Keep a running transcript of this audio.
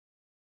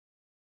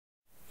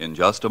In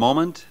just a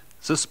moment,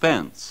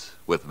 Suspense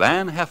with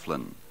Van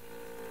Heflin.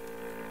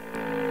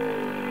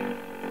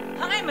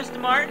 Hi,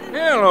 Mr. Martin.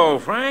 Hello,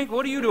 Frank.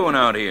 What are you doing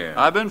out here?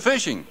 I've been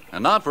fishing,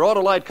 and not for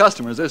Autolite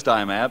customers this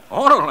time, Ab.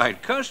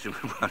 Autolite customer?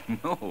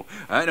 No,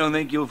 I don't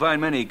think you'll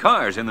find many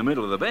cars in the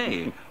middle of the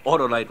bay.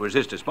 Autolite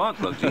resist to spark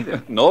plugs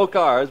either. No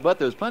cars, but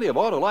there's plenty of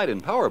Autolite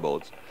in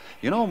powerboats.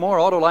 You know, more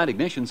Autolite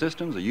ignition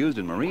systems are used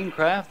in marine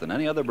craft than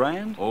any other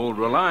brand. Old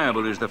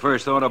Reliable is the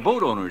first thought of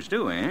boat owners,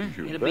 too, eh?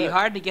 It'd be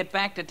hard to get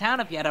back to town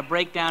if you had a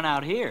breakdown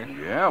out here.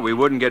 Yeah, we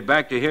wouldn't get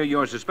back to hear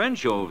your Suspense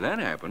show if that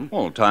happened.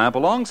 Well, tie up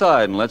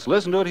alongside and let's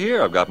listen to it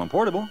here. I've got my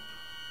portable.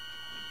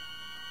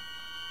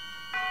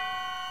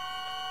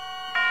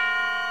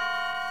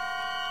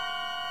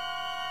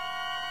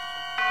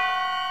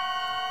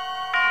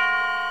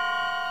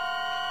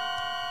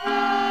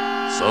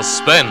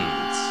 Suspense.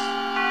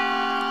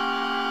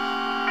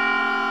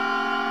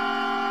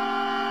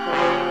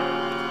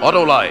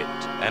 Autolite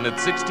and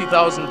its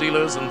 60,000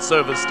 dealers and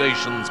service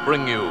stations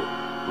bring you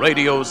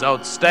radio's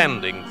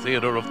outstanding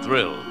theater of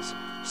thrills.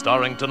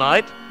 Starring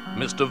tonight,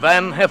 Mr.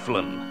 Van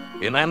Heflin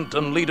in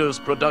Anton Leader's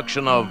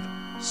production of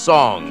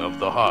Song of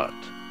the Heart,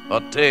 a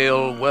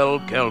tale well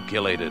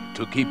calculated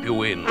to keep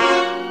you in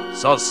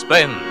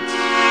suspense.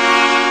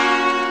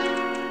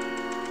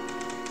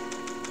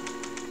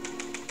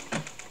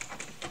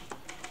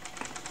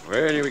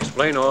 Well, you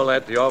explain all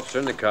that to the officer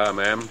in the car,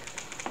 ma'am.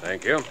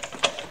 Thank you.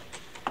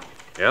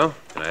 Yeah?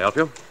 Can I help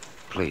you?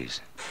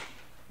 Please.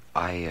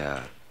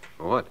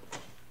 What?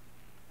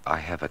 I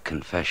have a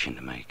confession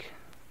to make.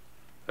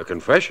 A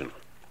confession?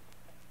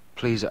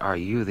 Please, are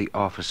you the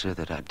officer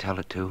that I'd tell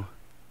it to?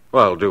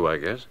 Well, do, I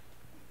guess.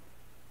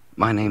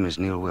 My name is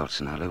Neil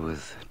Wilson. I live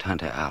with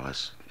Aunt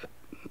Alice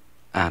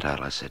at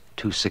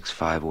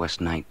 265 West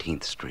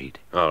 19th Street.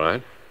 All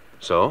right.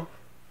 So?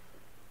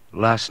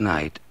 Last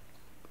night,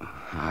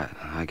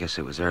 I guess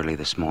it was early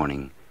this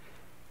morning,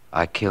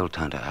 I killed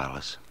Aunt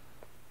Alice.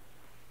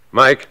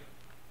 Mike,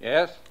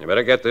 Yes? you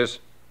better get this.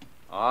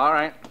 All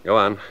right. Go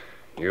on.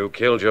 You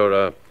killed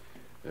your,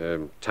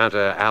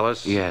 Tanta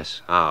Alice?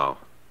 Yes. How?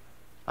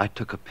 I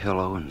took a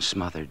pillow and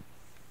smothered.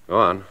 Go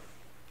on.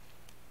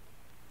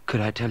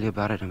 Could I tell you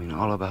about it? I mean,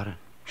 all about it?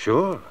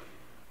 Sure.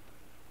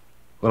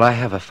 Well, I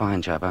have a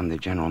fine job. I'm the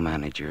general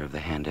manager of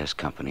the Hand S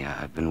Company.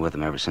 I've been with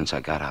them ever since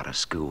I got out of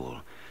school.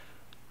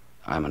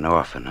 I'm an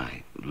orphan.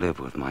 I live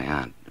with my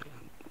aunt,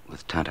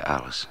 with Tanta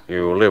Alice.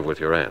 You live with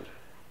your aunt?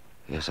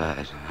 Yes,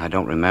 I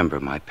don't remember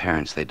my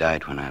parents. They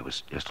died when I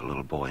was just a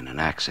little boy in an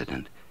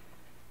accident.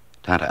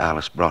 Tanta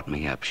Alice brought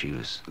me up. She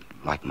was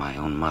like my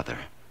own mother.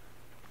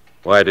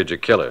 Why did you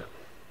kill her?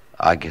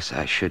 I guess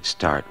I should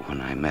start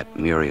when I met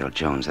Muriel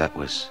Jones. That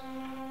was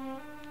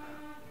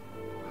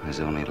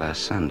only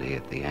last Sunday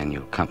at the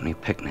annual company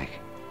picnic.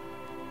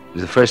 It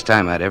was the first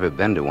time I'd ever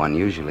been to one.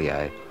 Usually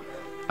I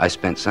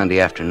spent Sunday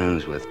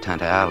afternoons with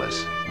Tanta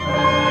Alice.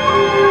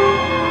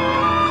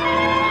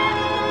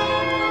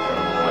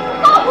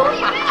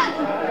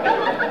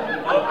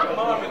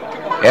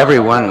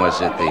 Everyone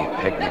was at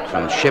the picnic,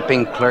 from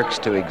shipping clerks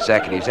to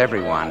executives,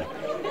 everyone.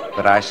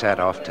 But I sat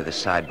off to the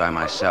side by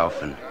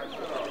myself, and,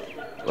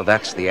 well,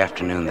 that's the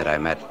afternoon that I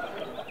met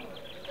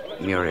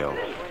Muriel.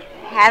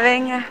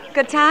 Having a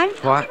good time?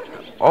 What?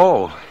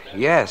 Oh,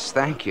 yes,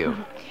 thank you.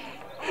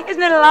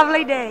 Isn't it a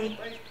lovely day?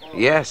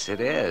 Yes,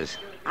 it is.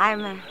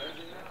 I'm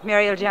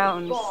Muriel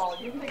Jones,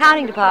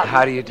 accounting department.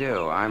 How do you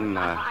do? I'm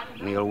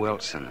Neil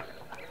Wilson.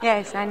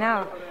 Yes, I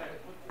know.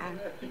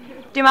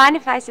 Do you mind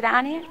if I sit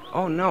down here?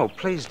 Oh, no,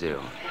 please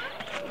do.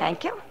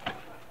 Thank you.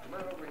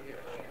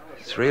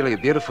 It's really a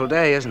beautiful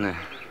day, isn't it?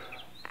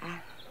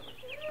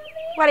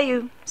 What are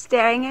you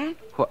staring at?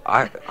 Well,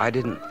 I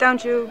didn't...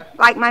 Don't you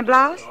like my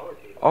blouse?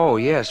 Oh,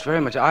 yes, very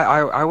much.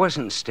 I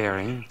wasn't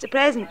staring. It's a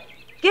present.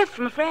 Gift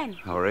from a friend.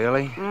 Oh,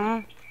 really?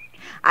 Mm-hmm.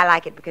 I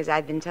like it because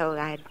I've been told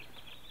I had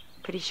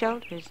pretty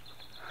shoulders.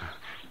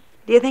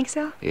 Do you think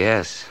so?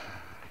 Yes.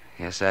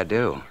 Yes, I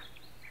do.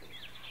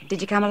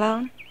 Did you come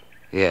alone?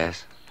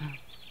 Yes.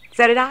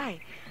 So did I.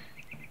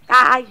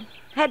 I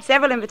had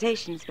several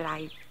invitations, but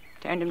I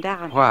turned them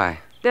down. Why?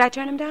 Did I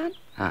turn them down?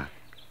 Huh.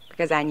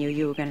 Because I knew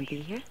you were going to be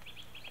here.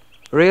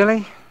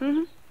 Really?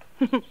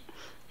 Mm-hmm.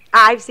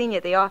 I've seen you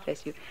at the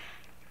office.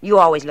 You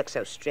always look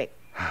so strict.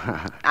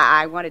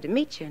 I wanted to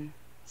meet you and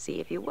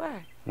see if you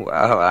were.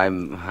 Well,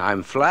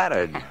 I'm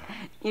flattered.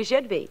 You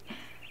should be.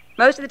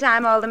 Most of the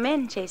time, all the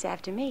men chase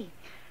after me.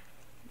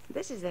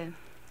 This is the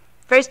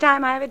first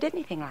time I ever did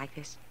anything like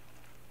this.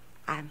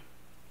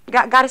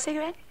 Got a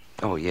cigarette?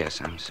 Oh, yes,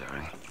 I'm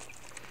sorry.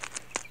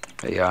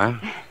 There you are.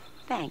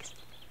 Thanks.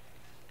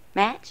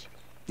 Match?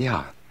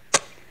 Yeah.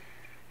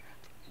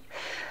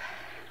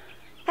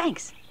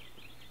 Thanks.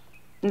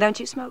 Don't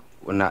you smoke?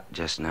 Well, not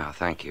just now,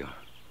 thank you.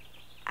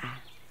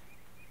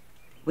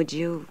 Would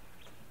you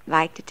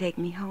like to take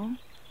me home?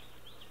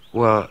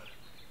 Well,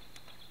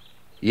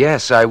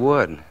 yes, I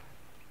would.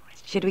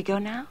 Should we go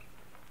now?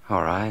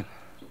 All right.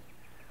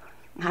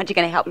 Aren't you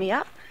going to help me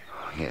up?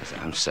 Oh, yes,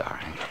 I'm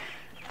sorry.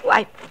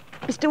 Why,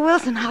 Mr.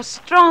 Wilson, how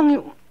strong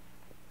you...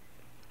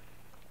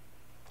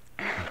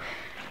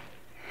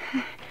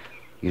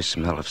 You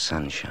smell of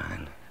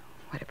sunshine.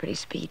 What a pretty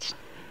speech.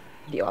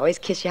 Do you always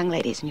kiss young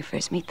ladies when you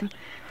first meet them?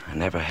 I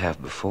never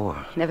have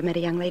before. Never met a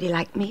young lady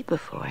like me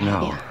before,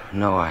 have you?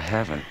 No, I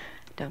haven't.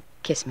 Don't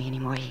kiss me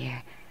anymore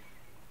here.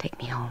 Take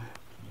me home.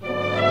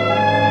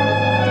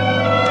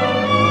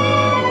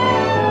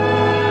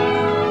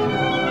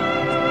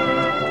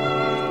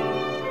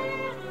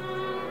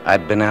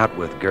 I'd been out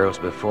with girls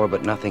before,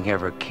 but nothing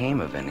ever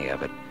came of any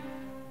of it.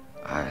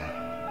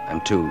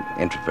 I'm too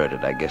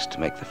introverted, I guess, to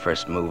make the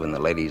first move, and the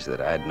ladies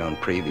that I'd known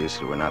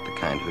previously were not the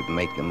kind who'd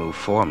make the move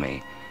for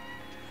me.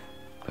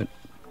 But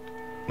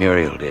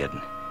Muriel did.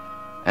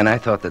 And I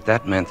thought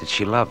that meant that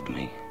she loved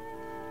me.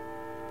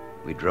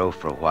 We drove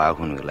for a while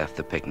when we left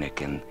the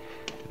picnic, and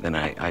then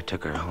I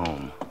took her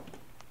home.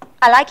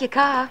 I like your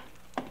car.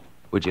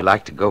 Would you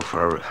like to go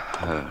for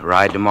a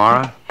ride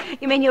tomorrow?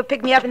 You mean you'll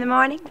pick me up in the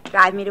morning?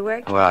 Drive me to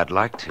work? Well, I'd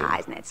like to. Ah,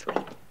 isn't that sweet?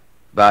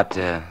 About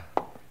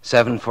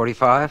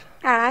 7:45?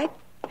 All right.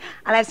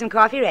 I'll have some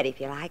coffee ready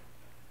if you like.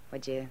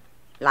 Would you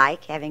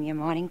like having your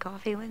morning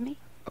coffee with me?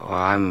 Oh,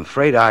 I'm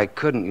afraid I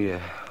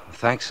couldn't.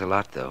 Thanks a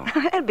lot, though.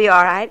 That'll be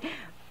all right.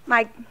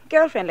 My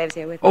girlfriend lives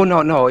here with me. Oh,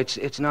 no,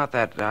 it's not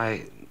that.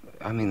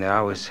 I mean, I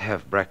always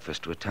have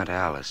breakfast with Tante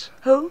Alice.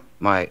 Who?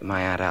 My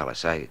Aunt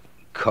Alice. I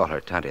call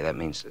her Tante. That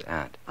means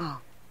aunt. Oh.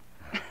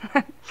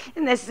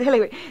 Isn't this silly?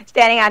 We're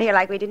standing out here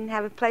like we didn't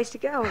have a place to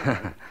go.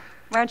 Why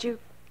don't you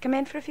come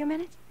in for a few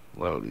minutes?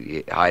 Well,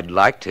 I'd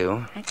like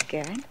to. That's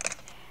good.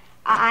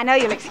 I know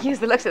you'll excuse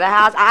the looks of the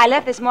house. I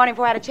left this morning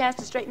before I had a chance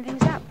to straighten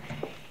things up.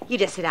 You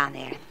just sit down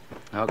there.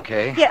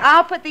 Okay. Here,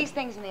 I'll put these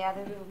things in the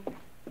other room.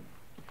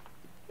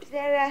 Is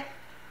there,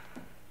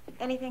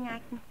 anything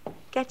I can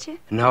get you?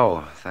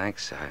 No,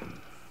 thanks.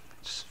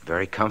 It's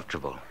very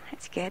comfortable.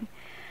 That's good.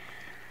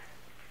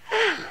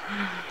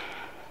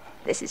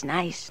 This is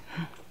nice.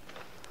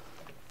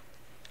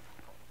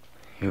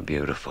 You're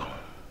beautiful.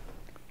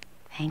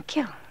 Thank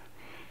you.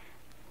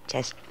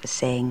 Just for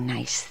saying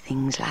nice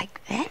things like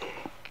that.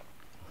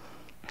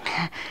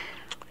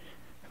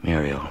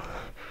 Muriel.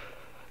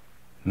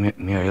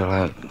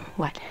 Muriel,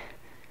 What?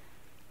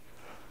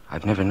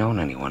 I've never known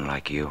anyone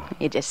like you.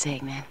 You're just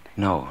saying that.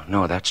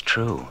 No, that's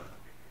true.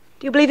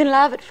 Do you believe in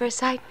love at first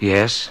sight?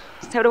 Yes?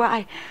 So do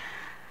I.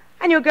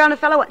 I knew a girl and a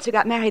fellow once who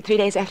got married 3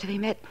 days after they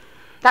met.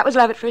 That was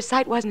love at first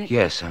sight, wasn't it?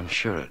 Yes, I'm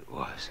sure it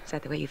was. Is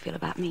that the way you feel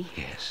about me?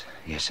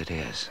 Yes, it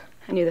is.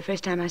 I knew the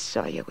first time I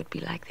saw you it would be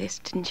like this,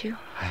 didn't you?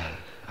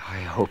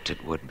 I hoped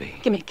it would be.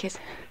 Give me a kiss.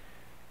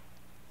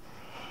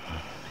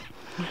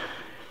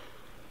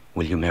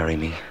 Will you marry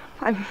me?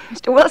 Why,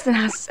 Mr. Wilson,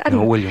 how sudden.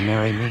 No, will you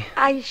marry me?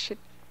 I should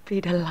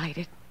be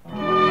delighted.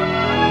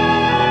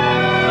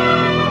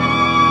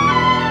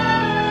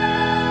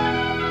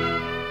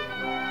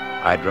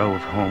 I drove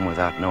home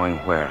without knowing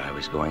where I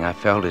was going. I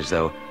felt as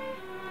though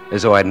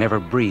I'd never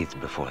breathed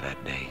before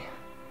that day.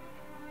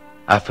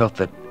 I felt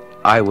that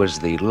I was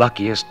the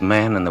luckiest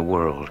man in the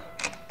world.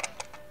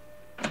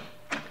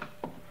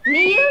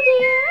 Neil,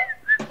 dear?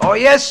 Oh,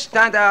 yes,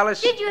 Tante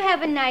Alice. Did you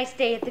have a nice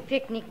day at the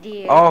picnic,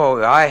 dear?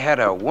 Oh, I had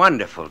a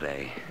wonderful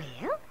day.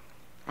 Well,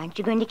 aren't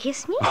you going to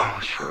kiss me? Oh,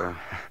 sure.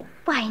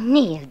 Why,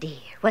 Neil, dear,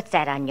 what's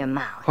that on your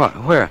mouth? What?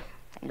 Where?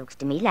 It looks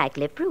to me like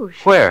lip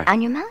rouge. Where?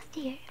 On your mouth,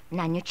 dear,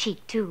 and on your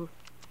cheek, too.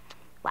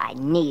 Why,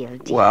 Neil,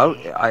 dear. Well,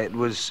 it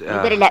was, You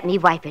better let me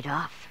wipe it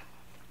off.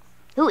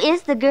 Who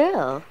is the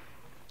girl?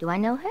 Do I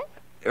know her?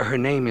 Her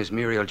name is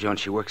Muriel Jones.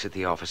 She works at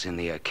the office in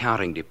the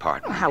accounting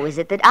department. How is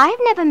it that I've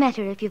never met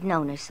her if you've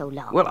known her so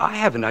long? Well, I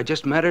haven't. I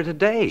just met her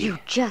today. You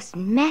just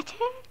met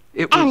her?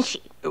 It was... And she...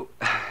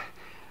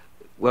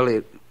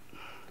 Well,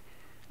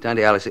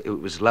 Tante Alice, it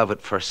was love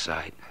at first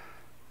sight.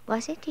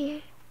 Was it,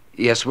 dear?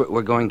 Yes,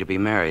 we're going to be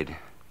married.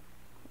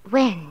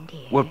 When,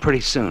 dear? Well,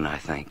 pretty soon, I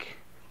think.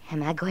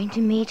 Am I going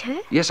to meet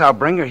her? Yes, I'll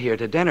bring her here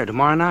to dinner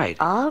tomorrow night.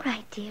 All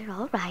right, dear,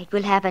 all right.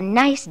 We'll have a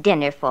nice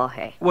dinner for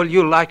her. Well,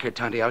 you'll like her,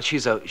 Tante Alice.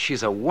 She's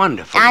a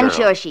wonderful girl. I'm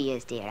sure she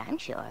is, dear, I'm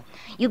sure.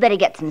 You better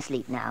get some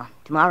sleep now.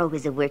 Tomorrow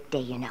is a work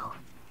day, you know.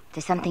 Is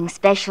there something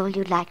special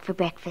you'd like for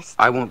breakfast?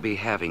 I won't be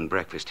having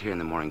breakfast here in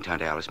the morning,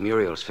 Tante Alice.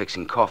 Muriel's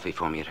fixing coffee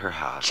for me at her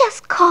house.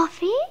 Just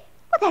coffee?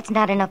 Well, that's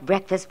not enough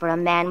breakfast for a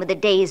man with a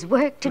day's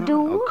work to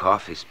do. Oh,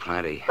 coffee's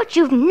plenty. But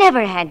you've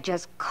never had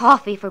just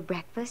coffee for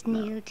breakfast,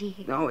 Neil, dear.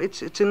 No,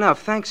 it's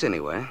enough. Thanks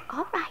anyway.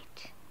 All right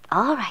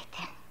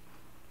then.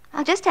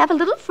 I'll just have a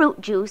little fruit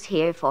juice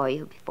here for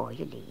you before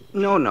you leave.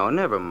 No,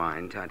 never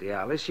mind, Tante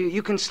Alice.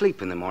 You can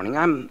sleep in the morning.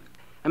 I'm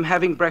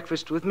having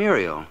breakfast with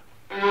Muriel.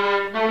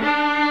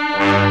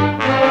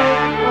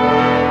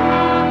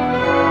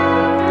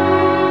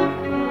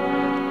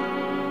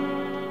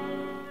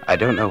 I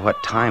don't know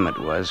what time it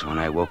was when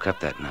I woke up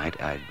that night.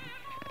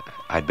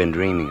 I'd been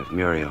dreaming of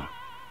Muriel.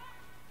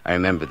 I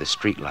remember the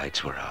street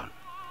lights were out.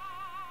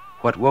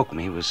 What woke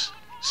me was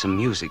some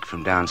music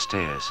from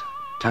downstairs.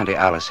 Tante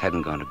Alice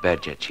hadn't gone to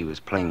bed yet. She was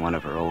playing one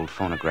of her old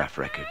phonograph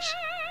records.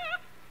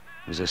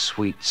 It was a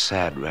sweet,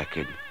 sad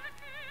record.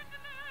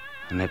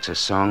 And it's a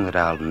song that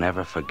I'll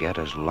never forget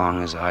as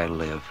long as I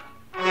live.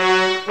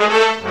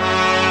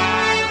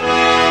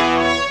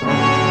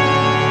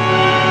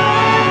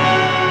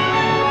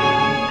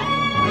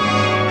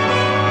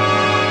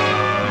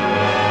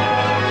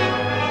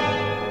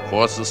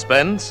 For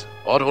Suspense,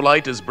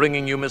 Autolite is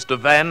bringing you Mr.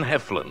 Van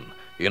Heflin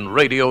in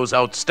radio's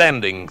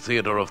outstanding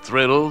theater of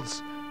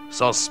thrills,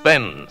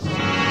 Suspense.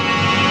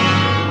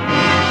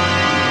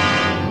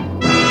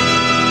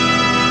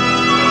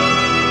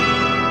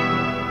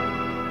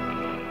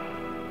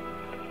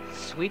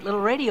 Sweet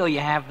little radio you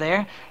have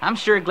there. I'm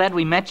sure glad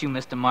we met you,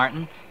 Mr.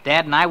 Martin.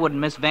 Dad and I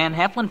wouldn't miss Van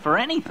Heflin for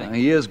anything.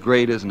 He is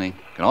great, isn't he?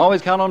 Can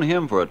always count on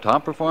him for a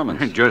top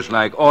performance. Just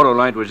like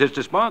Autolite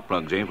resistor spark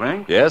plugs, eh,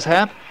 Frank? Yes,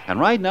 Hap.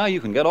 And right now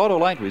you can get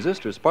Autolite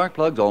resistor spark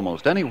plugs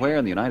almost anywhere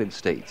in the United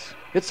States.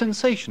 It's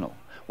sensational.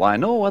 Why,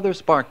 no other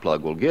spark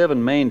plug will give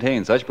and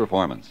maintain such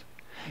performance.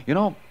 You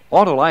know,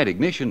 Autolite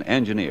Ignition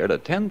engineered a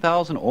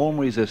 10,000 ohm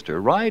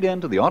resistor right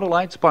into the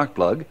Autolite spark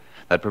plug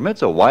that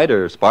permits a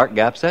wider spark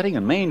gap setting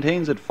and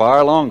maintains it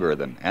far longer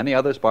than any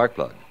other spark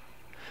plug.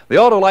 The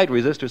Autolite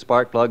resistor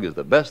spark plug is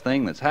the best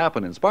thing that's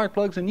happened in spark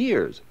plugs in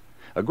years.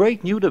 A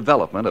great new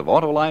development of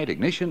Autolite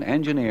Ignition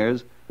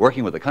engineers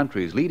working with the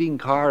country's leading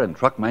car and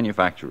truck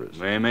manufacturers.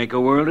 They make a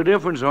world of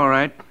difference, all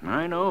right.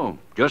 I know.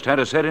 Just had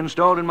a set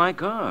installed in my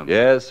car.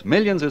 Yes,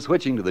 millions are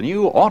switching to the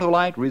new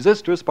Autolite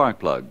resistor spark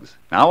plugs,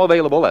 now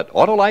available at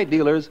Autolite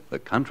dealers the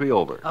country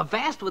over.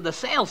 Avast with the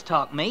sales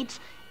talk, mates.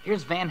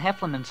 Here's Van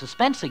Heflin in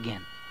Suspense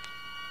again.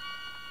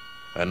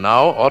 And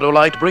now,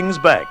 Autolite brings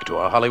back to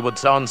our Hollywood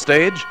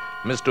soundstage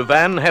Mr.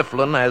 Van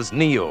Heflin as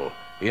Neil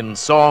in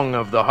Song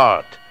of the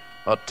Heart,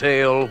 a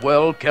tale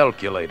well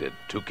calculated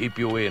to keep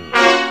you in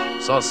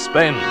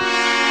suspense.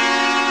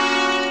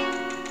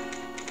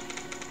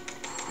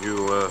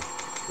 You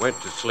went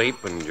to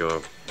sleep and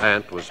your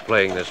aunt was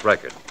playing this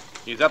record.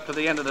 He's up to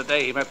the end of the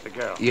day he met the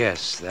girl.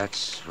 Yes,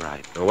 that's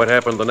right. Now, what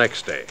happened the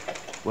next day?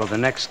 Well, the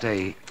next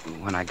day,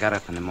 when I got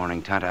up in the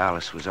morning, Tante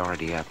Alice was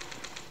already up.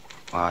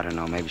 Well, I don't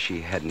know, maybe she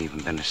hadn't even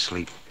been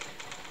asleep.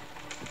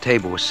 The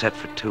table was set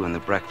for two in the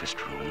breakfast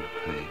room.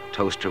 The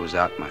toaster was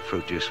out, my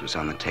fruit juice was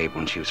on the table,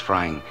 and she was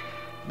frying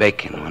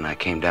bacon when I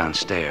came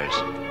downstairs.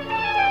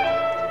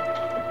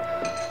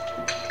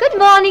 Good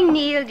morning,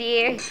 Neil,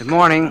 dear. Good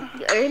morning.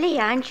 Early,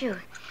 aren't you?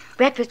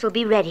 Breakfast will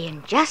be ready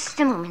in just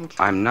a moment.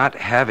 I'm not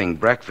having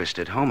breakfast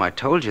at home. I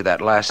told you that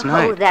last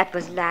night. Oh, that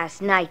was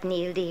last night,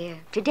 Neil, dear.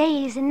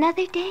 Today's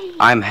another day.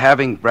 I'm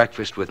having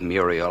breakfast with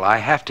Muriel. I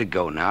have to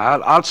go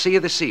now. I'll see you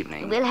this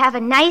evening. We'll have a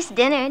nice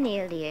dinner,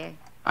 Neil, dear.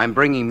 I'm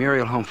bringing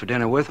Muriel home for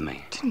dinner with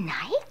me.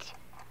 Tonight?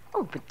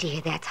 Oh, but dear,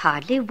 that's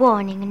hardly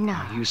warning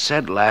enough. You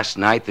said last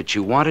night that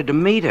you wanted to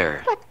meet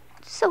her. But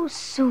so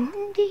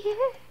soon, dear?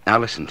 Now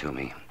listen to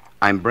me.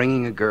 I'm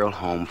bringing a girl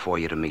home for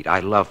you to meet. I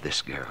love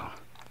this girl.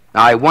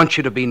 Now, I want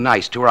you to be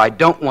nice to her. I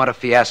don't want a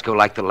fiasco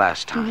like the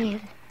last time. Neil,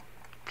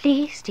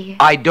 please, dear.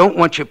 I don't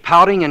want you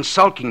pouting and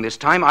sulking this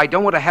time. I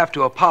don't want to have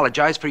to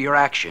apologize for your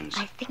actions.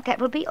 I think that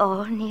will be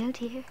all, Neil,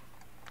 dear.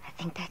 I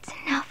think that's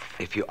enough.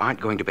 If you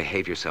aren't going to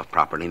behave yourself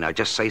properly, now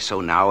just say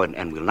so now,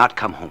 and we'll not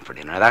come home for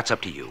dinner. That's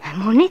up to you.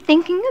 I'm only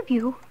thinking of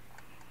you.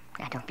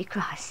 Now, don't be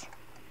cross.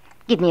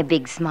 Give me a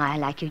big smile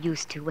like you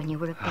used to when you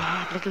were a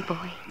bad little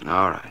boy.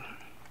 All right.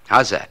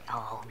 How's that?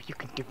 Oh, you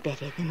can do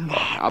better than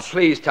that. Now,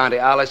 please, Tante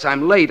Alice,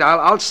 I'm late.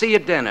 I'll see you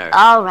at dinner.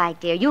 All right,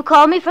 dear. You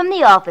call me from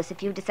the office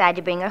if you decide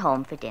to bring her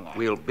home for dinner.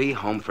 We'll be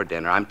home for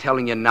dinner. I'm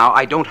telling you now,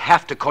 I don't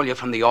have to call you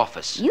from the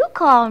office. You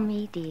call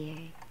me, dear.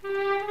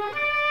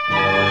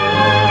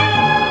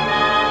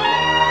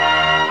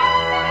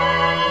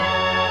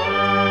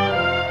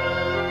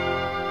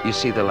 You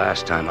see, the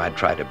last time I'd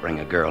tried to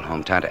bring a girl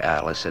home, Tante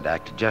Alice had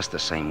acted just the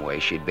same way.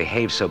 She'd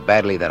behaved so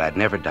badly that I'd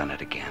never done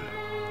it again.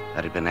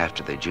 That had been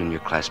after the junior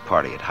class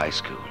party at high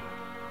school.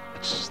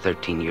 It's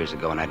 13 years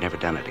ago, and I'd never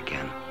done it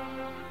again.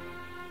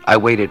 I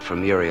waited for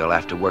Muriel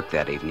after work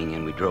that evening,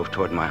 and we drove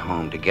toward my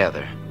home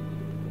together.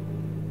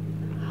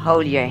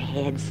 Hold your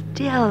head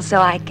still so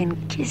I can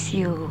kiss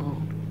you.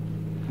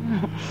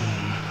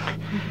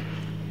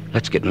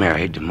 Let's get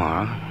married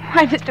tomorrow.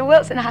 Why, Mr.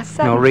 Wilson, how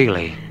sudden. No,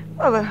 really.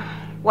 Well,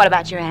 what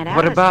about your Aunt Alice?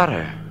 What about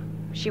her?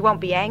 She won't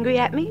be angry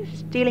at me,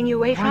 stealing you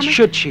away from Why her?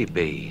 should she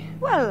be?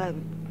 Well,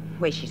 the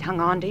way she's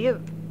hung on to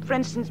you. For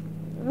instance,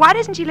 why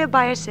doesn't she live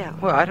by herself?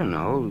 Well, I don't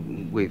know.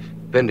 We've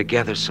been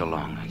together so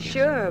long, I guess.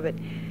 Sure, but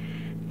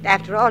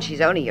after all,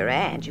 she's only your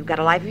aunt. You've got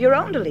a life of your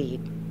own to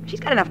lead. She's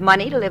got enough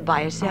money to live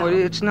by herself. Oh,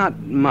 it's not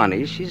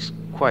money. She's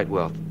quite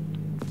wealthy.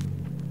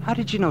 How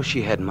did you know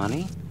she had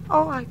money?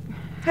 Oh, I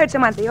heard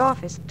someone at the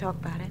office talk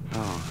about it.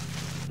 Oh.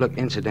 Look,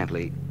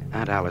 incidentally,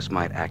 Aunt Alice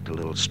might act a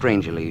little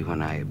strangely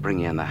when I bring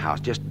you in the house.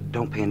 Just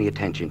don't pay any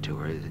attention to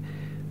her.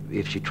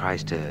 If she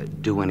tries to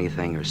do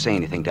anything or say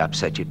anything to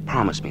upset you,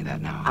 promise me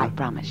that now. I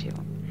promise you.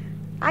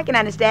 I can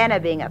understand her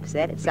being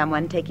upset at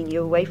someone taking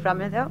you away from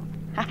her, though.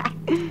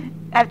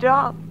 After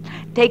all,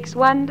 takes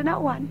one to know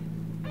one.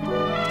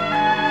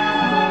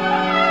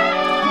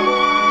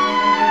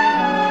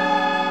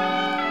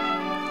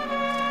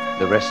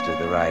 The rest of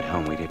the ride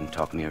home, we didn't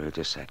talk. Muriel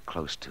just sat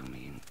close to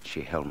me, and she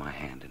held my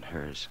hand in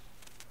hers.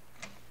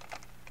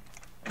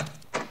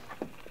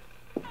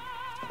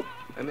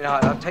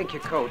 I'll take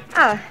your coat.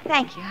 Oh,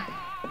 thank you.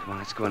 Come on,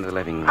 let's go into the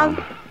living room.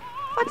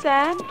 What's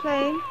that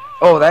playing?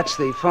 Oh, that's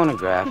the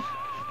phonograph.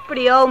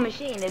 Pretty old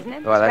machine, isn't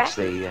it? Oh, that's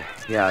Scratchy.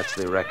 it's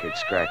the record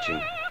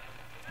scratching.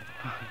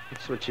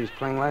 That's what she was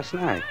playing last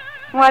night.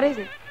 What is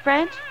it?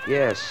 French?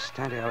 Yes,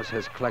 Tante Alice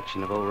has a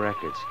collection of old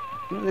records.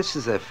 You know, this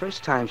is the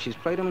first time she's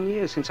played them in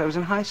years since I was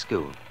in high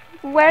school.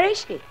 Where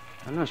is she?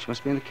 I don't know, she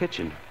must be in the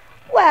kitchen.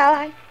 Well,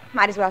 I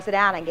might as well sit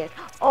down, I guess.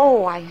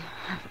 Oh, I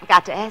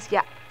forgot to ask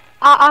you.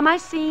 Are my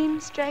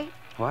seams straight?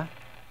 What?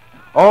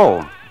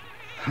 Oh,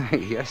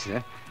 yes,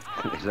 they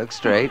look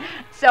straight.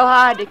 So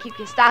hard to keep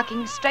your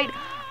stockings straight.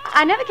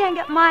 I never can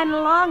get mine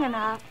long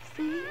enough,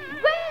 see?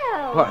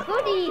 Well, What?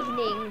 good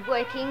evening,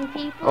 working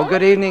people. Oh,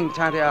 good evening,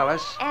 Tante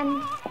Alice.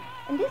 And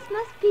this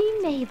must be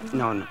Mabel.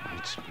 No,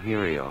 it's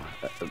Muriel.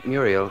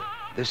 Muriel,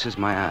 this is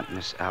my aunt,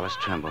 Miss Alice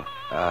Tremble.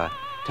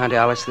 Tante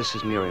Alice, this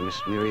is Muriel,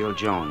 Miss Muriel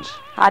Jones.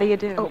 How do you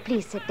do? Oh,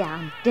 please sit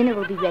down. Dinner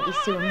will be ready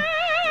soon.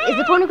 Is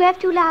the phonograph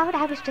too loud?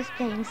 I was just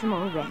playing some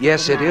old records.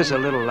 Yes, it is a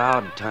little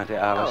loud, Tante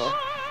Alice. Oh,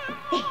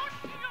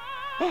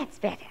 there. That's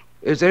better.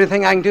 Is there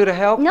anything I can do to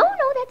help? No,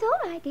 that's all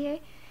right, dear.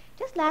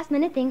 Just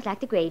last-minute things like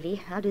the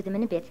gravy. I'll do them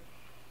in a bit.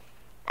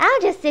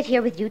 I'll just sit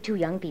here with you two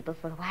young people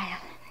for a while.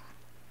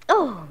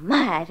 Oh,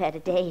 my, I've had a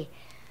day.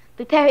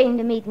 Preparing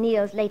to meet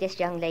Neil's latest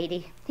young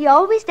lady. He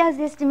always does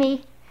this to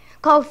me.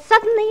 Calls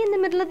suddenly in the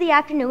middle of the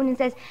afternoon and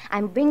says,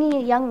 I'm bringing a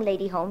young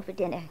lady home for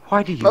dinner.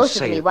 Why do you Most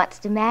say of me it? wants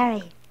to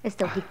marry, as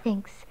though he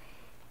thinks.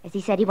 As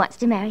he said he wants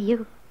to marry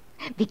you.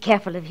 Be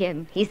careful of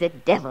him. He's a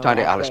devil.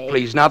 Tante that Alice, way.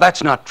 please. Now,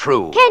 that's not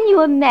true. Can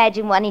you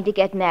imagine wanting to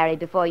get married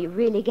before you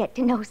really get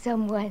to know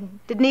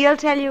someone? Did Neil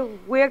tell you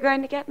we're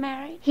going to get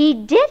married? He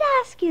did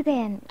ask you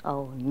then.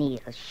 Oh, Neil,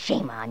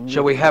 shame on you.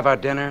 Shall we have our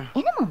dinner?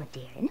 In a moment,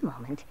 dear, in a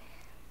moment.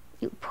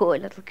 You poor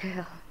little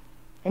girl.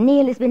 And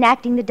Neil has been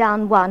acting the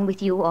Don Juan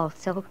with you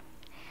also.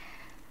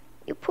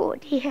 You poor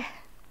dear.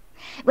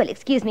 Well,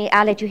 excuse me,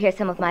 I'll let you hear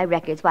some of my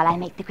records while I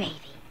make the gravy.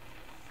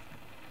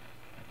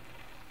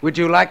 Would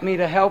you like me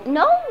to help?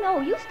 No,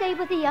 you stay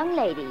with the young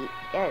lady.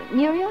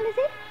 Muriel, is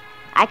it?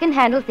 I can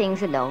handle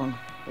things alone,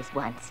 this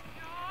once.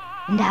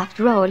 And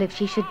after all, if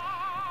she should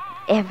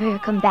ever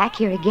come back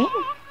here again,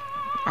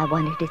 I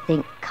want her to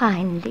think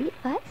kindly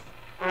of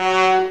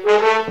us.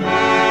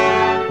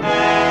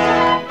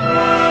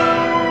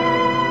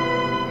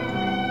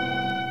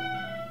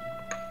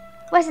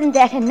 Wasn't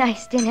that a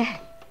nice dinner?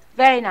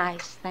 Very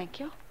nice, thank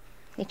you.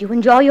 Did you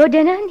enjoy your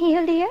dinner,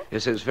 Neil, dear?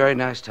 Yes, it was very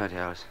nice, Tante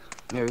Alice.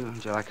 Muriel,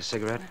 would you like a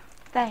cigarette?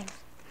 Thanks.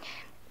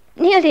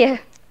 Neil, dear,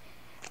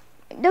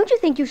 don't you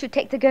think you should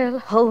take the girl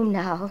home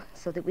now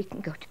so that we can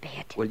go to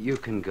bed? Well, you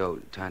can go,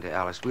 Tante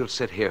Alice. We'll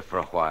sit here for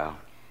a while.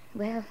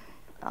 Well,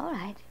 all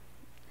right.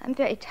 I'm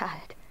very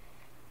tired.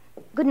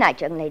 Good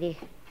night, young lady.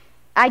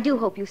 I do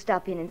hope you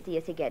stop in and see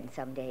us again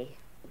someday.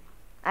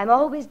 I'm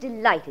always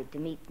delighted to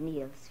meet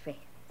Neil's friends.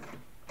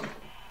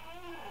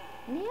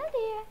 Neil,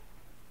 dear,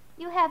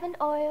 you haven't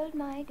oiled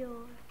my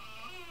door.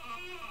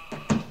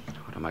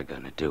 What am I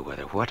going to do with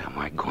her? What am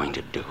I going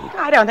to do?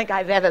 I don't think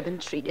I've ever been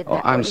treated that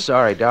way. I'm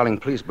sorry, darling.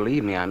 Please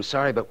believe me. I'm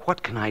sorry, but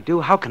what can I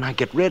do? How can I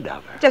get rid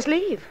of her? Just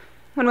leave.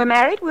 When we're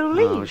married, we'll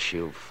leave. Oh,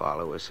 she'll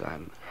follow us.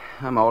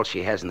 I'm all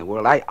she has in the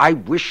world. I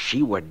wish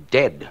she were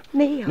dead.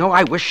 Neil. No,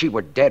 I wish she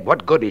were dead.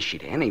 What good is she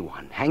to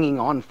anyone? Hanging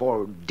on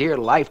for dear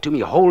life to me,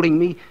 holding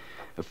me,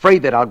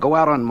 afraid that I'll go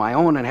out on my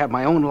own and have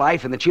my own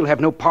life and that she'll have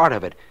no part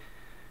of it.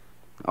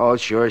 Oh,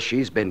 sure,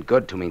 she's been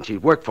good to me and she's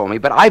worked for me,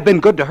 but I've been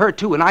good to her,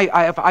 too, and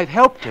I've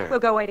helped her. We'll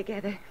go away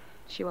together.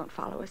 She won't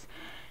follow us.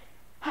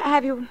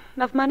 Have you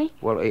enough money?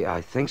 Well, I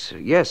think so.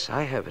 Yes,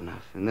 I have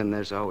enough. And then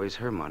there's always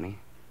her money.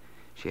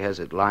 She has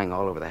it lying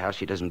all over the house.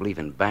 She doesn't believe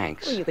in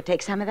banks. Well, you could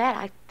take some of that.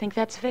 I think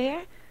that's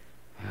fair.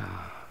 Yeah.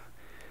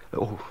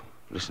 Oh,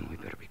 listen, we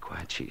better be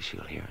quiet.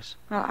 She'll hear us.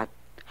 Well,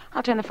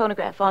 I'll turn the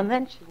phonograph on,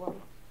 then she won't.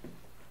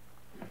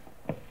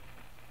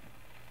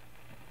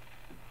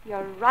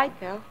 You're right,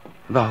 though.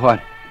 About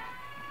what?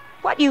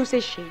 What use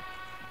is she?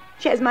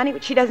 She has money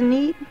which she doesn't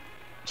need.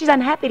 She's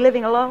unhappy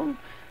living alone.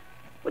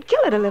 Would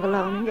kill her to live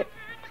alone and get...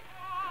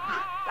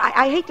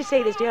 I hate to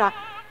say this, dear.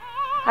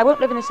 I won't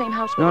live in the same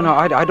house with her. No,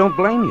 I don't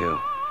blame you.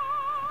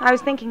 I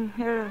was thinking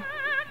there are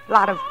a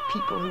lot of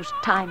people whose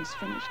time's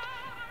finished.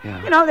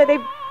 Yeah. You know, that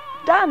they've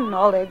done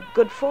all they're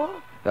good for.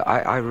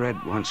 I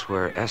read once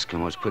where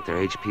Eskimos put their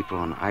aged people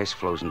on ice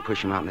floes and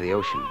push them out into the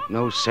ocean.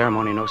 No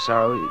ceremony, no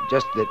sorrow,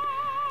 just that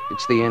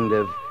it's the end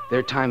of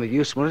their time of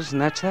usefulness,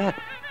 and that's that.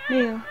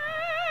 Neil.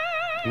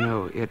 You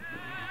know, it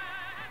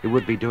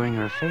would be doing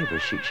her a favor.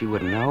 She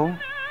wouldn't know.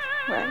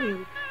 Well,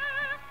 you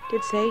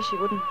did say she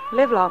wouldn't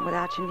live long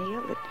without you,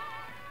 Neil. That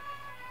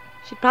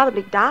she'd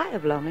probably die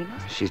of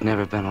loneliness. She's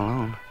never been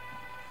alone.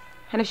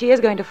 And if she is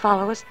going to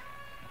follow us,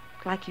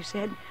 like you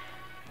said,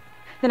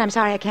 then I'm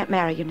sorry I can't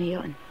marry you, Neil.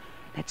 And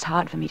that's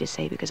hard for me to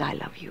say because I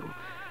love you.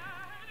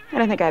 I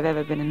don't think I've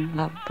ever been in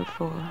love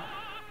before.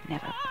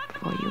 Never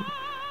before you.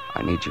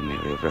 I need you,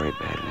 Muriel, very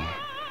badly.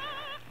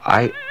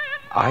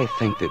 I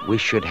think that we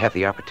should have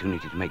the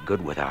opportunity to make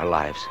good with our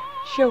lives.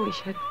 Sure we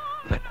should.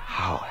 But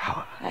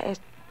how? As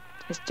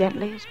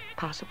gently as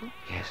possible.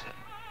 Yes.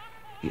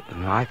 You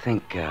know, I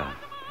think,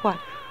 What?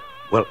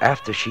 Well,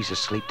 after she's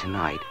asleep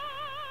tonight,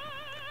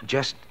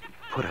 just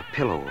put a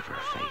pillow over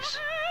her face.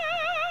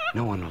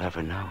 No one will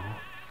ever know.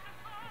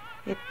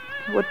 It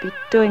would be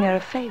doing her a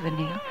favor,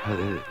 Neil.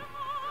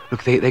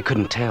 Look, they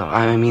couldn't tell.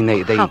 I mean,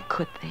 they... How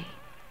could they?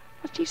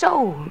 Well, she's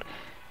old.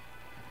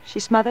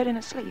 She's smothered in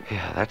her sleep.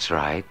 Yeah, that's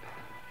right.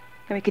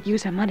 And we could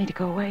use her money to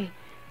go away.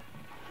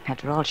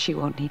 After all, she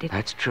won't need it.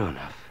 That's true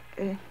enough.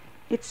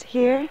 It's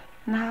here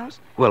in the house?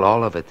 Well,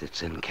 all of it,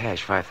 it's in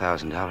cash,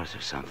 $5,000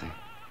 or something.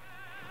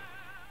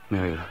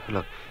 Muriel,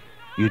 look,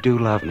 you do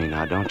love me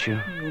now, don't you?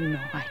 You know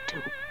I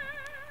do.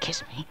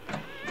 Kiss me.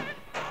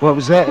 What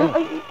was that?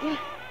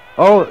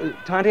 Oh,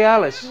 Tante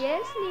Alice.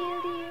 Yes,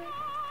 Neil, dear.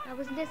 I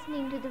was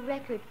listening to the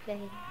record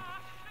playing.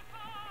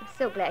 I'm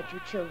so glad you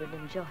children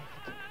enjoy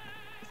it.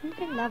 Isn't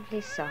it a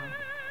lovely song?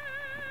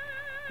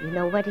 You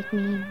know what it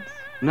means?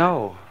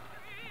 No.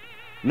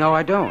 No,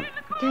 I don't.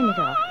 Turn it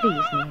off,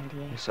 please, Neil,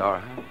 dear. It's all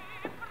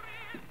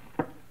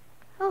right.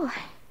 Oh,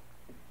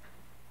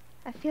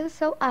 I feel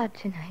so odd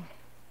tonight.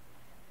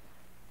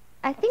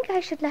 I think I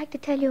should like to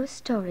tell you a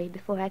story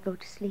before I go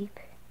to sleep.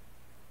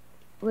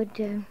 Would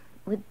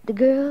the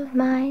girl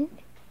mind?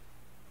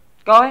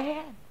 Go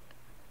ahead.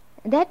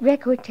 That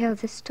record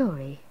tells a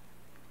story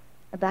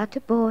about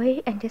a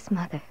boy and his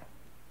mother.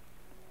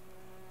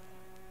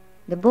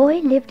 The boy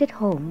lived at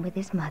home with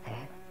his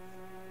mother,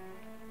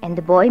 and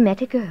the boy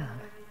met a girl,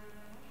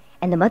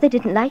 and the mother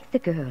didn't like the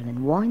girl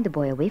and warned the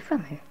boy away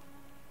from her.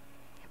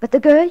 But the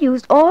girl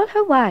used all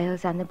her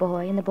wiles on the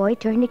boy, and the boy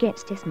turned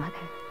against his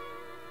mother.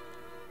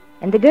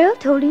 And the girl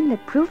told him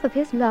that proof of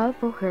his love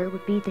for her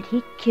would be that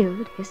he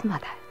killed his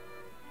mother.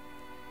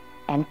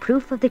 And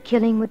proof of the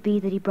killing would be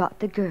that he brought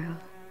the girl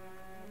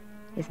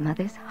his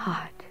mother's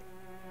heart.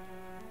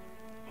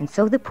 And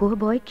so the poor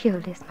boy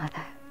killed his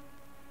mother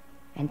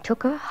and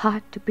took her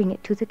heart to bring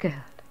it to the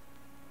girl.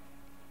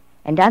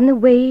 And on the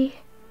way,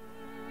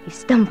 he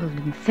stumbled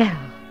and fell,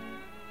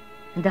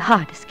 and the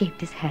heart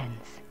escaped his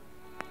hands.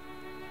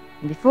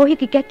 And before he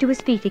could get to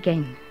his feet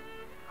again,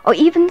 or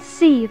even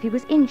see if he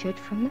was injured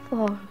from the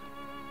fall,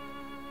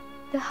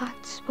 the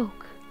heart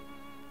spoke,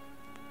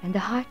 and the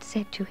heart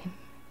said to him,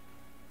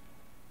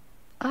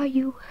 "Are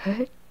you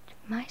hurt,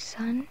 my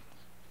son?"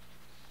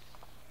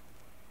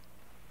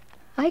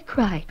 I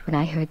cried when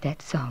I heard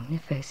that song the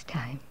first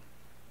time.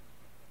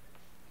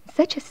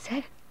 Such a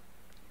sad...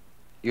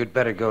 You'd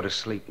better go to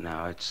sleep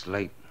now. It's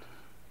late.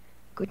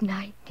 Good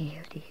night,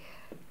 Neil, dear.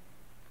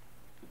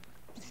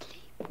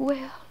 Sleep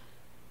well.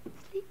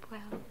 Sleep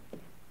well.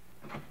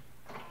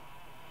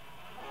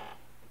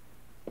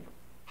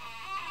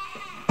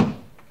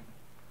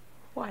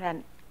 What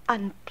an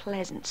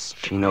unpleasant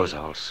story. She knows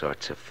all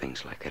sorts of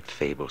things like that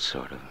fable,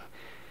 sort of.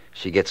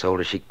 She gets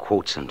older, she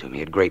quotes them to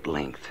me at great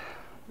length.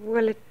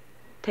 Will it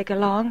take her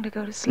long to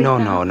go to sleep?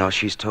 No.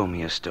 She's told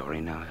me a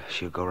story now.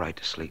 She'll go right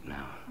to sleep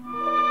now.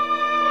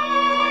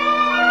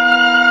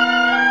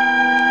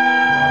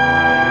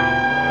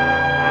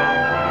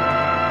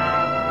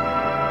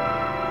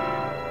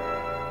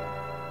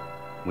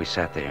 We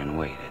sat there and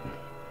waited,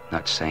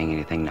 not saying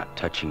anything, not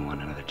touching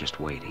one another, just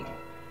waiting.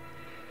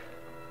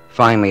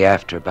 Finally,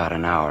 after about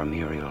an hour,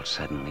 Muriel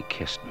suddenly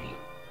kissed me.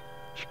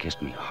 She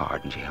kissed me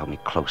hard, and she held me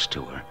close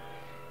to her.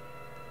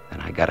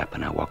 Then I got up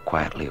and I walked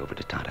quietly over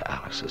to Tante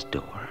Alice's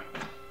door.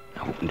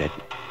 I opened it,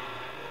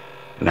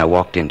 and I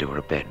walked into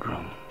her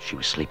bedroom. She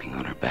was sleeping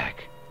on her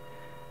back.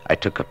 I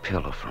took a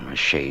pillow from her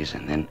chaise,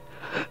 and then,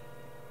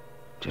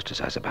 just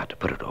as I was about to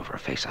put it over her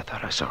face, I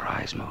thought I saw her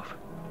eyes move.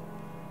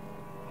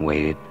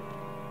 Waited.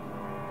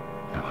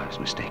 No, I was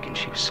mistaken.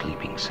 She was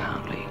sleeping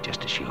soundly,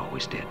 just as she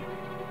always did.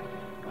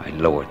 I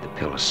lowered the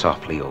pillow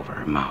softly over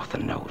her mouth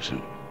and nose,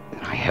 and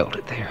I held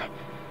it there.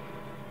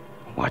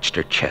 Watched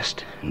her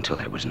chest until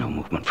there was no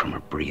movement from her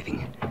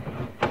breathing.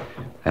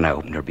 Then I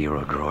opened her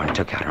bureau drawer and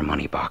took out her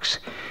money box.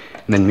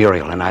 And then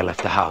Muriel and I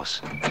left the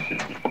house.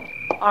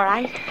 All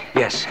right?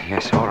 Yes,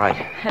 all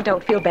right.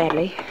 Don't feel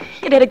badly.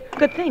 You did a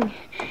good thing.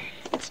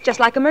 It's just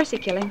like a mercy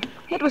killing.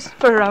 It was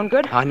for her own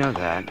good. I know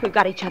that. We've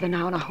got each other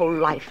now and a whole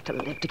life to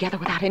live together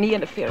without any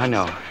interference. I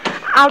know.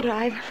 I'll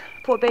drive.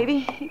 Poor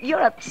baby.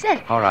 You're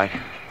upset. All right.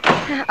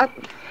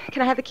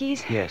 Can I have the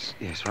keys? Yes,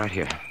 right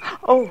here.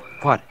 Oh.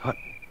 What?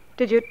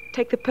 Did you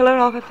take the pillow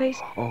off her face?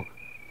 Oh,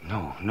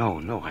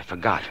 no, I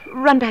forgot.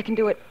 Run back and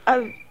do it.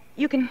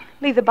 You can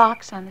leave the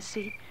box on the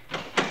seat.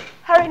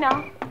 Hurry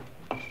now.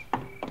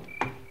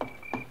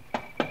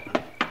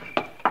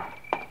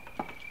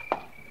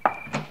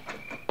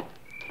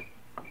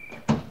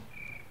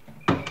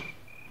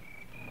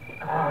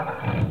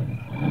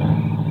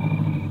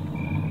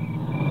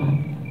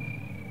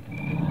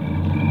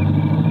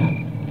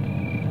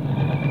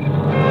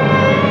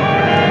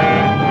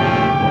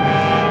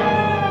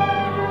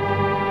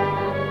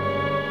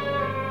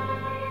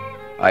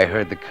 I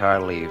heard the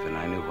car leave, and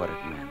I knew what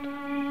it meant.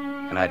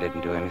 And I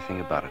didn't do anything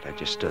about it. I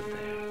just stood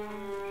there.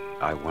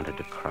 I wanted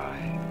to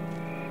cry.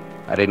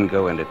 I didn't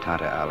go into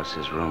Tante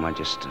Alice's room. I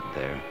just stood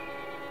there.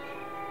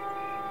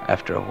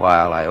 After a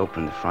while, I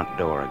opened the front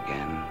door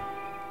again.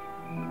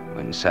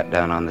 Went and sat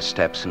down on the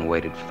steps and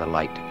waited for the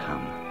light to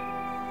come.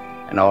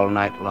 And all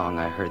night long,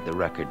 I heard the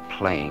record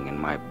playing in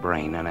my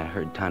brain, and I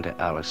heard Tante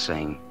Alice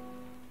saying,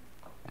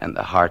 "And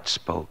the heart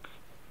spoke,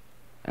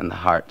 And the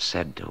heart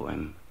said to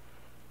him,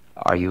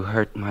 "Are you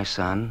hurt, my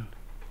son?"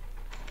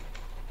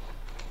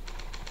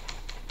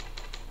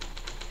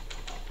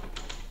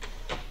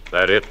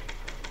 That it?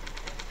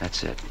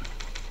 That's it.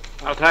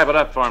 I'll type it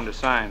up for him to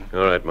sign.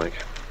 All right, Mike.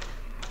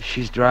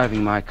 She's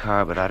driving my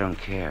car, but I don't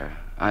care.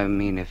 I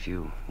mean, if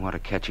you want to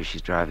catch her,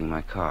 she's driving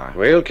my car.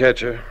 We'll catch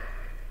her.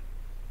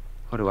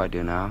 What do I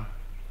do now?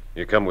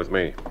 You come with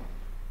me.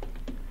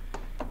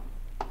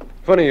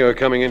 Funny you're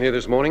coming in here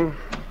this morning.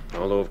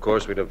 Although, of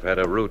course, we'd have had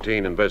a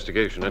routine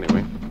investigation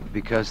anyway.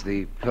 Because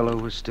the pillow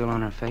was still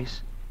on her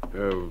face?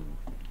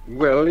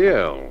 Well,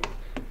 yeah.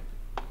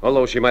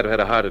 Although she might have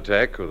had a heart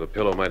attack, or the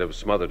pillow might have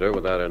smothered her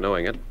without her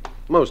knowing it.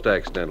 Most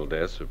accidental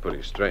deaths are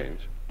pretty strange.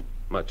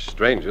 Much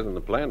stranger than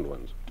the planned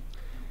ones.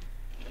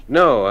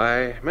 No,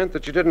 I meant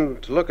that you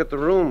didn't look at the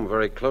room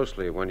very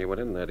closely when you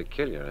went in there to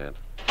kill your aunt.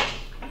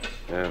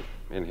 Yeah,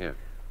 in here.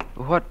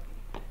 What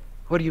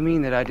do you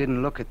mean that I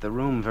didn't look at the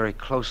room very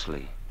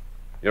closely?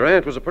 Your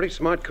aunt was a pretty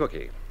smart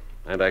cookie,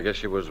 and I guess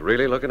she was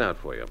really looking out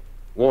for you,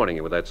 warning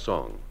you with that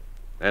song,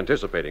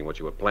 anticipating what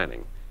you were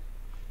planning.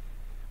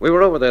 We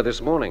were over there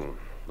this morning.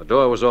 The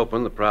door was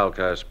open, the prowl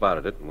car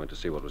spotted it, and went to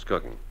see what was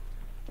cooking.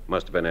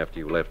 Must have been after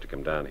you left to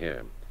come down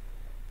here.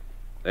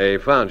 They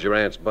found your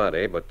aunt's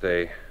body, but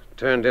they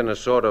turned in a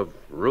sort of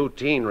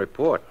routine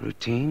report.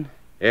 Routine?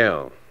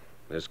 Yeah.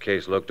 This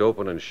case looked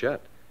open and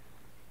shut.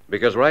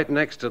 Because right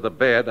next to the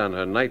bed on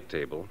her night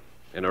table,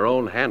 in her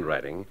own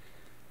handwriting,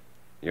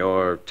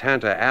 your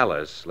Tanta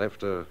Alice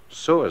left a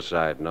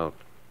suicide note.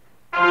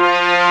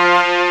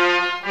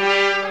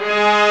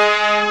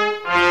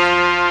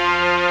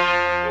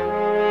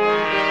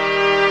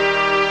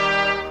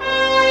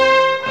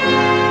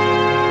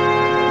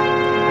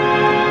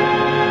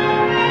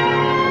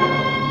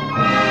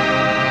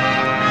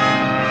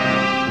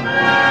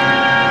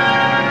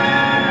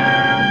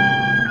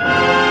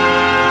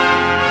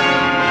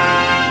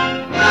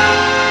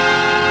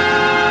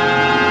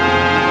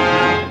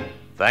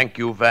 Thank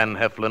you, Van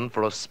Heflin,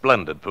 for a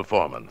splendid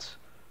performance.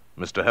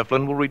 Mr.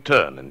 Heflin will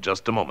return in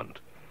just a moment.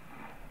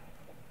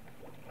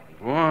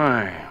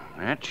 Boy,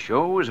 that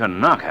show was a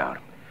knockout.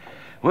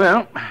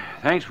 Well,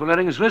 thanks for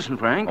letting us listen,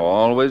 Frank.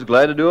 Always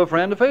glad to do a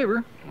friend a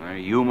favor. Well,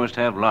 you must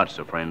have lots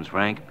of friends,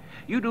 Frank.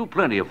 You do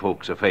plenty of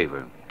folks a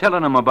favor,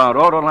 telling them about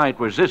Autolite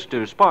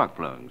resistor spark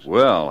plugs.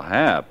 Well,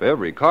 Hap,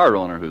 every car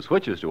owner who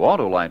switches to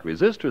Autolite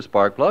resistor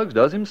spark plugs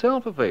does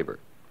himself a favor.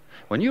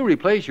 When you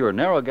replace your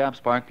narrow-gap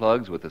spark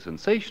plugs with the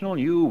sensational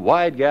new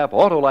wide-gap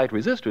Autolite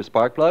resistor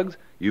spark plugs,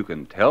 you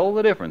can tell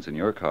the difference in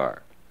your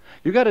car.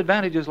 You got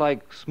advantages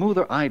like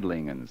smoother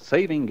idling and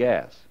saving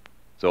gas.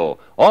 So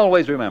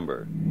always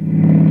remember,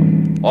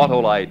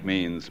 Autolite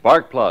means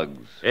spark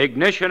plugs.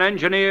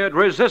 Ignition-engineered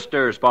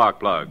resistor spark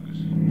plugs.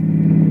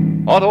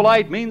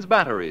 Autolite means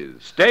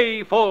batteries.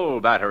 Stay full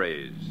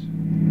batteries.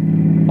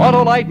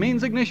 Autolite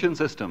means ignition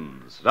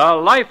systems. The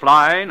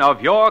lifeline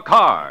of your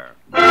car.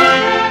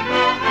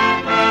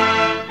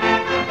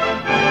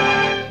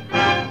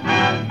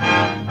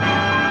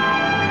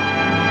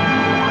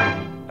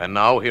 And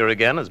now, here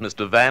again is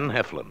Mr. Van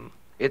Heflin.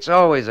 It's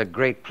always a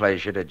great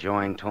pleasure to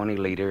join Tony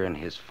Leader and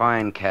his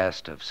fine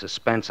cast of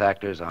suspense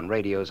actors on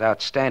radio's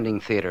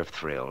outstanding theater of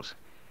thrills.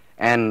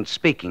 And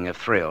speaking of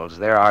thrills,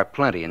 there are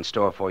plenty in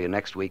store for you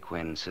next week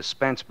when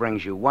Suspense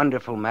brings you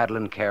wonderful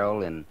Madeleine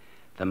Carroll in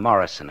The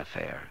Morrison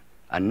Affair,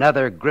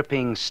 another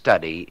gripping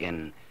study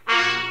in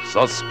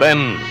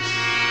Suspense.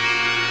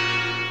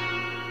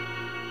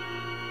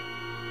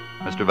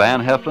 Mr.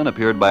 Van Heflin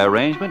appeared by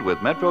arrangement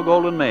with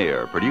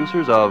Metro-Goldwyn-Mayer,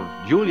 producers of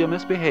Julia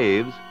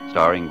Misbehaves,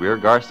 starring Greer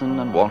Garson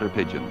and Walter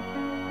Pidgeon.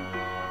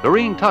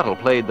 Lorene Tuttle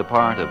played the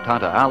part of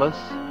Tanta Alice,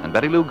 and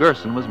Betty Lou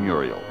Gerson was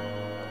Muriel.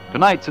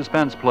 Tonight's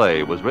suspense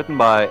play was written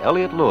by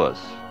Elliot Lewis,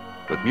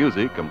 with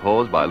music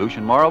composed by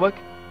Lucien Morawick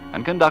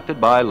and conducted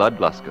by Lud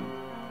Gluskin.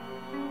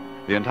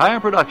 The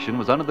entire production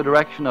was under the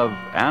direction of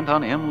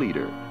Anton M.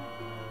 Leader.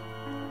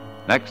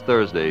 Next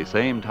Thursday,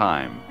 same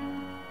time,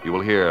 you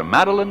will hear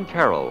Madeleine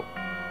Carroll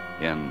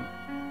in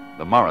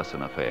The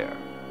Morrison Affair.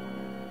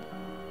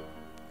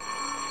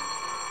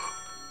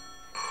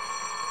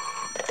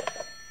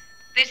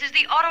 This is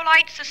the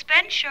Autolite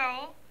Suspense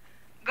Show.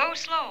 Go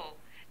slow.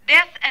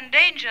 Death and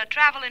danger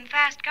travel in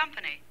fast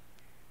company.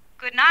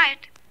 Good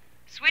night.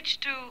 Switch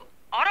to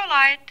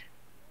Autolite.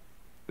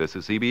 This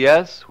is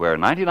CBS, where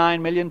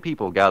 99 million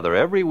people gather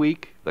every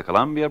week, the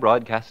Columbia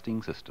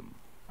Broadcasting System.